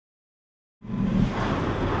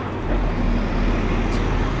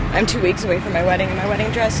I'm 2 weeks away from my wedding, and my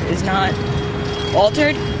wedding dress is not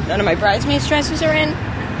altered. None of my bridesmaids' dresses are in.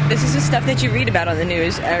 This is the stuff that you read about on the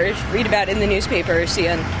news, or read about in the newspaper, or see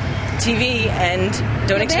on TV, and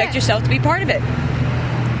don't expect yourself to be part of it.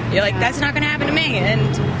 You're like, that's not going to happen to me,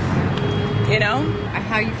 and, you know.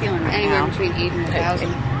 How are you feeling right now? Anywhere between 8 and 1,000.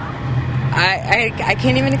 I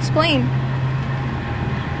can't even explain.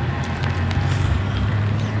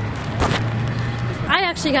 I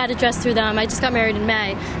actually got a dress through them. I just got married in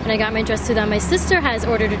May, and I got my dress through them. My sister has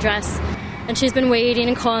ordered a dress, and she's been waiting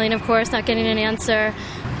and calling, of course, not getting an answer.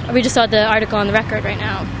 We just saw the article on the Record right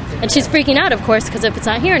now. And she's freaking out, of course, because if it's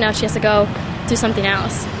not here, now she has to go do something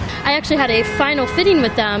else. I actually had a final fitting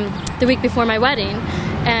with them the week before my wedding,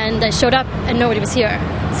 and I showed up and nobody was here.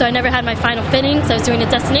 So I never had my final fitting, so I was doing a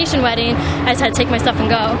destination wedding. I just had to take my stuff and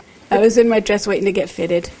go. I was in my dress waiting to get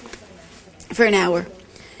fitted for an hour,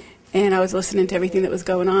 and I was listening to everything that was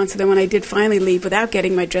going on. So then when I did finally leave without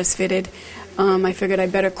getting my dress fitted, I figured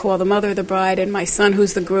I'd better call the mother of the bride and my son,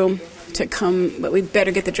 who's the groom, to come, but we'd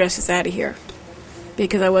better get the dresses out of here,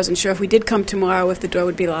 because I wasn't sure if we did come tomorrow if the door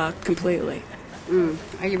would be locked completely.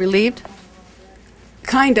 Are you relieved?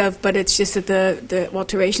 Kind of, but it's just that the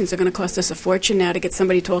alterations are going to cost us a fortune now to get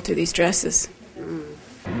somebody to alter these dresses.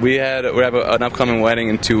 We have an upcoming wedding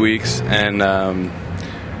in 2 weeks, and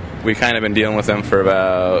we kind of been dealing with them for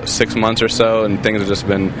about 6 months or so, and things have just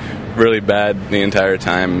been really bad the entire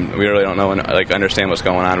time. We really don't know understand what's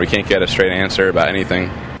going on. We can't get a straight answer about anything.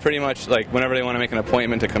 Pretty much, whenever they want to make an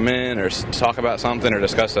appointment to come in or talk about something or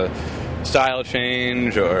discuss a style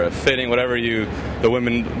change or a fitting, whatever the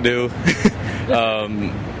women do,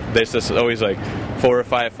 there's just always 4 or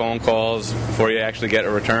 5 phone calls before you actually get a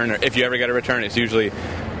return. Or if you ever get a return, it's usually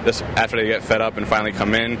just after they get fed up and finally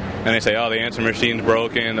come in, and they say, oh, the answer machine's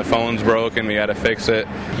broken, the phone's broken, we got to fix it.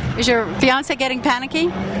 Is your fiance getting panicky?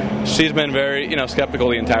 She's been very, skeptical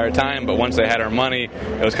the entire time, but once they had our money,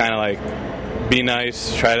 it was kind of be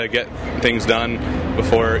nice, try to get things done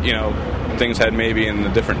before, things head maybe in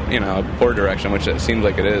a different, poor direction, which it seems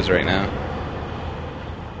like it is right now.